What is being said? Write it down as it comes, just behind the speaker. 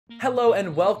Hello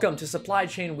and welcome to Supply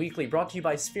Chain Weekly, brought to you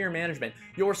by Sphere Management,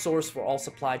 your source for all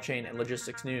supply chain and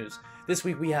logistics news. This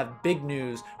week we have big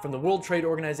news from the World Trade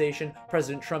Organization,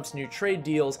 President Trump's new trade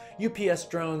deals, UPS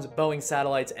drones, Boeing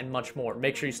satellites, and much more.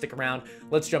 Make sure you stick around.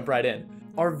 Let's jump right in.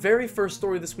 Our very first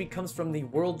story this week comes from the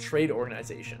World Trade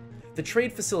Organization. The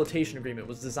Trade Facilitation Agreement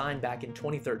was designed back in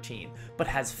 2013, but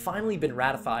has finally been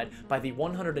ratified by the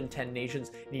 110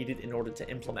 nations needed in order to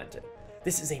implement it.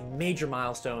 This is a major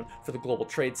milestone for the global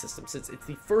trade system, since it's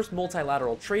the first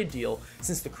multilateral trade deal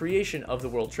since the creation of the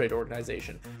World Trade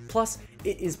Organization. Plus,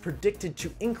 it is predicted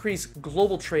to increase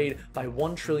global trade by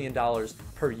 $1 trillion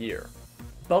per year.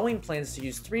 Boeing plans to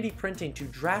use 3D printing to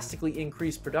drastically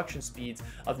increase production speeds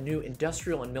of new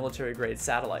industrial and military-grade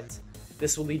satellites.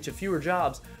 This will lead to fewer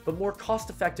jobs, but more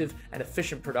cost-effective and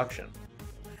efficient production.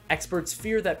 Experts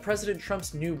fear that President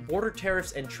Trump's new border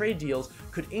tariffs and trade deals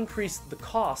could increase the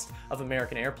cost of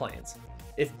American airplanes.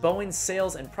 If Boeing's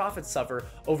sales and profits suffer,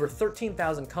 over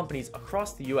 13,000 companies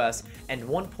across the US and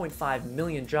 1.5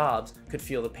 million jobs could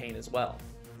feel the pain as well.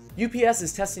 UPS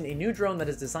is testing a new drone that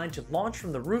is designed to launch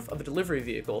from the roof of a delivery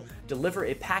vehicle, deliver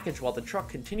a package while the truck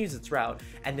continues its route,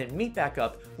 and then meet back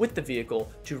up with the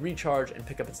vehicle to recharge and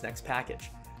pick up its next package.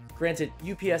 Granted,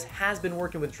 UPS has been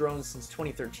working with drones since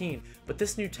 2013, but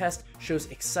this new test shows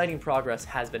exciting progress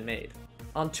has been made.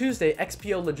 On Tuesday,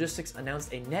 XPO Logistics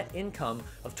announced a net income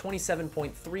of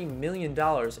 $27.3 million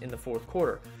in the fourth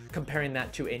quarter, comparing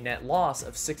that to a net loss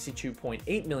of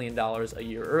 $62.8 million a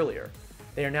year earlier.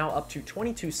 They are now up to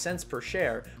 22 cents per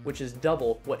share, which is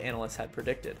double what analysts had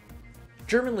predicted.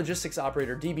 German logistics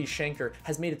operator DB Schenker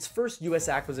has made its first US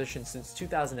acquisition since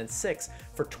 2006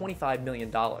 for $25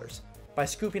 million. By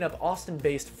scooping up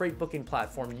Austin-based freight booking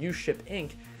platform uShip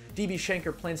Inc., DB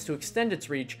Schenker plans to extend its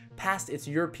reach past its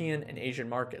European and Asian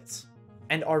markets.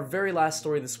 And our very last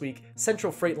story this week,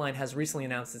 Central Freightline has recently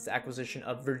announced its acquisition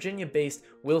of Virginia-based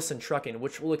Wilson Trucking,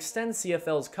 which will extend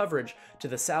CFL's coverage to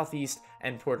the Southeast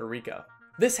and Puerto Rico.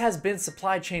 This has been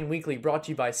Supply Chain Weekly, brought to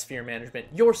you by Sphere Management,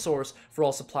 your source for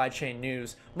all supply chain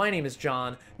news. My name is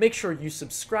John. Make sure you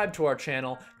subscribe to our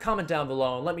channel, comment down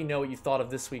below, and let me know what you thought of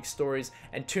this week's stories,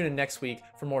 and tune in next week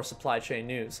for more supply chain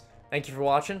news. Thank you for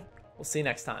watching. We'll see you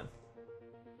next time.